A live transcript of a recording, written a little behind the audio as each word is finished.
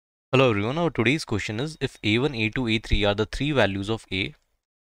Hello everyone, our today's question is if a1, a2, a3 are the three values of a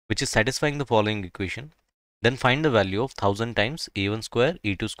which is satisfying the following equation, then find the value of 1000 times a1 square,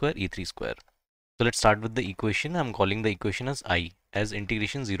 a2 square, a3 square. So let's start with the equation. I'm calling the equation as I as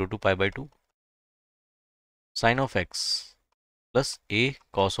integration 0 to pi by 2 sine of x plus a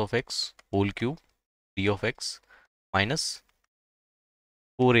cos of x whole cube d of x minus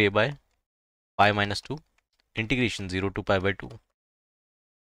 4a by pi minus 2 integration 0 to pi by 2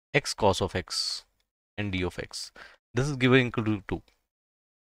 x cos of x and d of x. This is given equal to 2.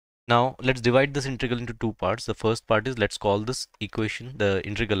 Now let's divide this integral into two parts. The first part is, let's call this equation, the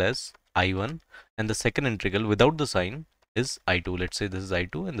integral, as I1, and the second integral without the sign is I2. Let's say this is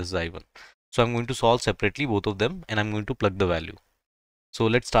I2 and this is I1. So I'm going to solve separately both of them and I'm going to plug the value. So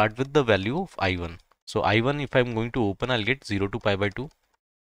let's start with the value of I1. So I1, if I'm going to open, I'll get 0 to pi by 2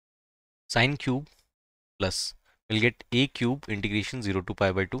 sine cube plus we'll get a cube integration 0 to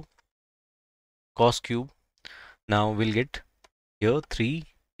pi by 2 cos cube. Now we'll get here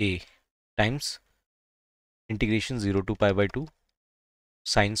 3a times integration 0 to pi by 2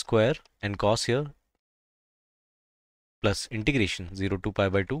 sine square and cos here plus integration 0 to pi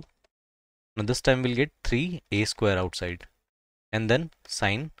by 2. Now this time we'll get 3a square outside and then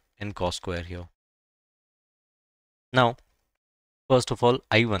sine and cos square here. Now first of all,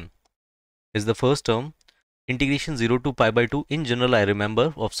 I1 is the first term. Integration 0 to pi by 2 in general I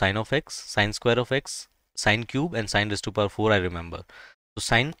remember of sine of x, sine square of x, sine cube and sine raised to power 4 I remember. So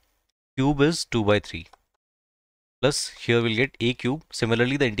sine cube is 2 by 3 plus here we'll get a cube.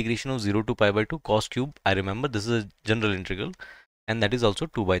 Similarly, the integration of 0 to pi by 2 cos cube, I remember this is a general integral and that is also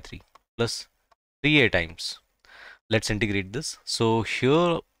 2 by 3 plus 3a times. Let's integrate this. So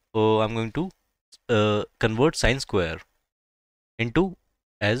here I'm going to convert sine square into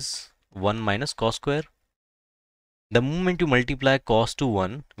as 1 minus cos square. The moment you multiply cos to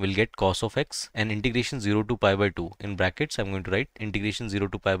 1, we'll get cos of x, and integration 0 to pi by 2. In brackets, I'm going to write integration 0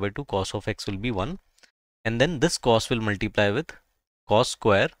 to pi by 2 cos of x will be 1. And then this cos will multiply with cos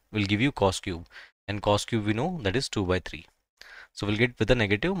square will give you cos cube. And cos cube we know that is 2 by 3. So we'll get with a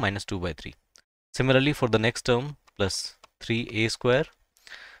negative minus 2 by 3. Similarly for the next term plus 3a square.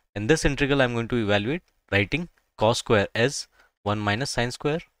 And this integral I'm going to evaluate writing cos square as 1 minus sine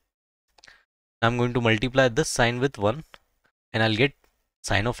square. I'm going to multiply this sine with 1 and I'll get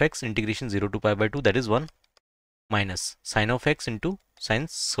sine of x integration 0 to pi by 2, that is 1 minus sine of x into sine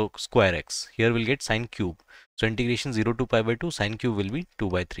square x. Here we'll get sine cube. So integration 0 to pi by 2 sine cube will be 2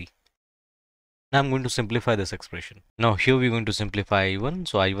 by 3. Now I'm going to simplify this expression. Now here we're going to simplify I1.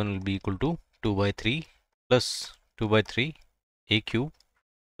 So I1 will be equal to 2 by 3 plus 2 by 3 a cube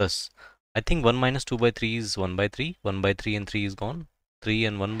plus, I think 1 minus 2 by 3 is 1 by 3. 1 by 3 and 3 is gone. 3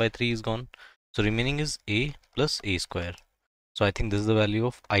 and 1 by 3 is gone. So remaining is a plus a square. So I think this is the value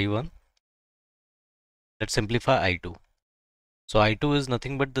of I1. Let's simplify I2. So I2 is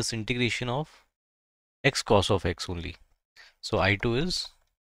nothing but this integration of x cos of x only. So I2 is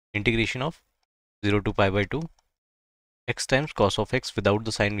integration of 0 to pi by 2 x times cos of x without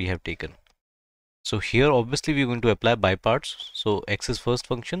the sign we have taken. So here obviously we're going to apply by parts. So x is first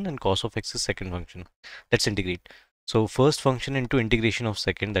function and cos of x is second function. Let's integrate. So first function into integration of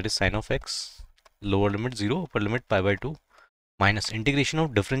second, that is sine of x, lower limit 0, upper limit pi by 2, minus integration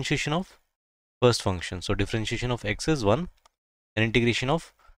of differentiation of first function. So differentiation of x is 1 and integration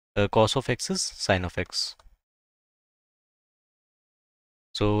of cos of x is sine of x.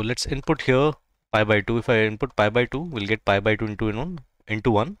 So let's input here pi by 2. If I input pi by 2, we'll get pi by 2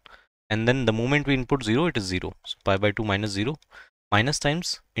 into 1. And then the moment we input 0, it is 0. So pi by 2 minus 0. Minus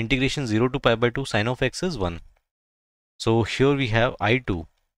times integration 0 to pi by 2 sine of x is 1. So here we have I2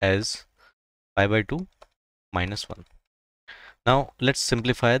 as pi by 2 minus 1. Now let's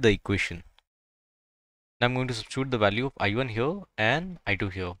simplify the equation. Now I'm going to substitute the value of I1 here and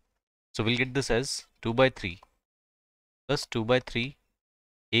I2 here. So we'll get this as 2 by 3 plus 2 by 3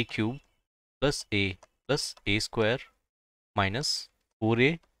 a cube plus a square minus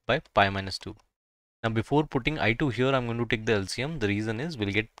 4a by pi minus 2. Now before putting I2 here, I'm going to take the LCM. The reason is we'll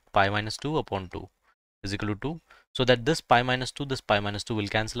get pi minus 2 upon 2 is equal to 2. So that this pi minus 2 will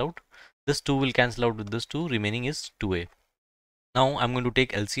cancel out. This 2 will cancel out with this 2. Remaining is 2a. Now I'm going to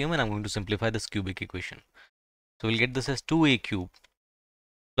take LCM and I'm going to simplify this cubic equation. So we'll get this as 2a cube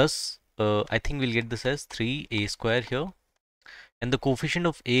plus I think we'll get this as 3a square here. And the coefficient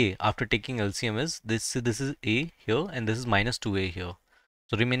of a after taking LCM is this is a here and this is minus 2a here.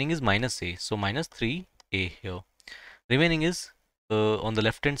 So remaining is minus a. So minus 3a here. Remaining is on the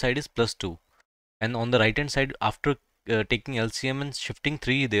left hand side is plus 2. And on the right hand side, after taking LCM and shifting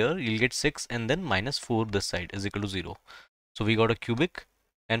 3 there, you'll get 6 and then minus 4 this side is equal to 0. So we got a cubic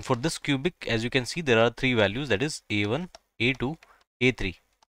And for this cubic, as you can see, there are three values, that is A1, A2, A3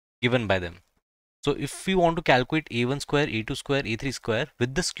 given by them. So if we want to calculate A1 square, A2 square, A3 square,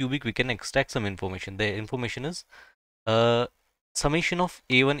 with this cubic we can extract some information. The information is summation of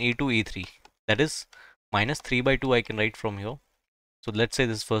A1, A2, A3, that is minus 3 by 2 I can write from here. So let's say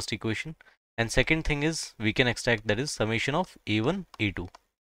this first equation. And second thing is we can extract, that is summation of A1, A2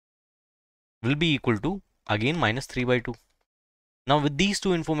 will be equal to again minus 3 by 2. Now with these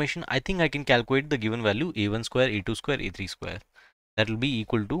two information, I think I can calculate the given value A1 square, A2 square, A3 square. That will be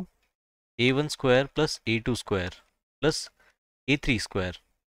equal to A1 square plus A2 square plus A3 square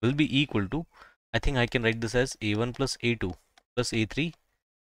will be equal to, I think I can write this as A1 plus A2 plus A3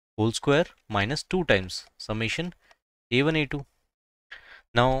 whole square minus 2 times summation A1, A2.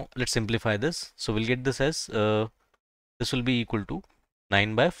 Now let's simplify this. So we'll get this as this will be equal to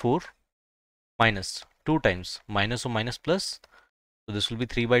 9 by 4 minus 2 times minus or minus plus. So this will be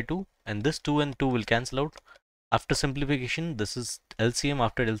 3 by 2, and this 2 and 2 will cancel out. After simplification, this is LCM.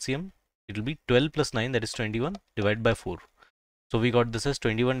 After LCM, it will be 12 plus 9, that is 21, divided by 4. So we got this as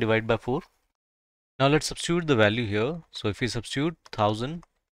 21 divided by 4. Now let's substitute the value here. So if we substitute 1000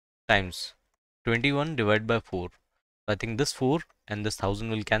 times 21 divided by 4, I think this 4 and this 1000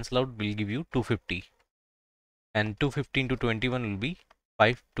 will cancel out, will give you 250. And 250 into 21 will be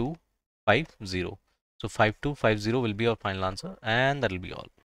 5250. So 5250 will be our final answer, and that will be all.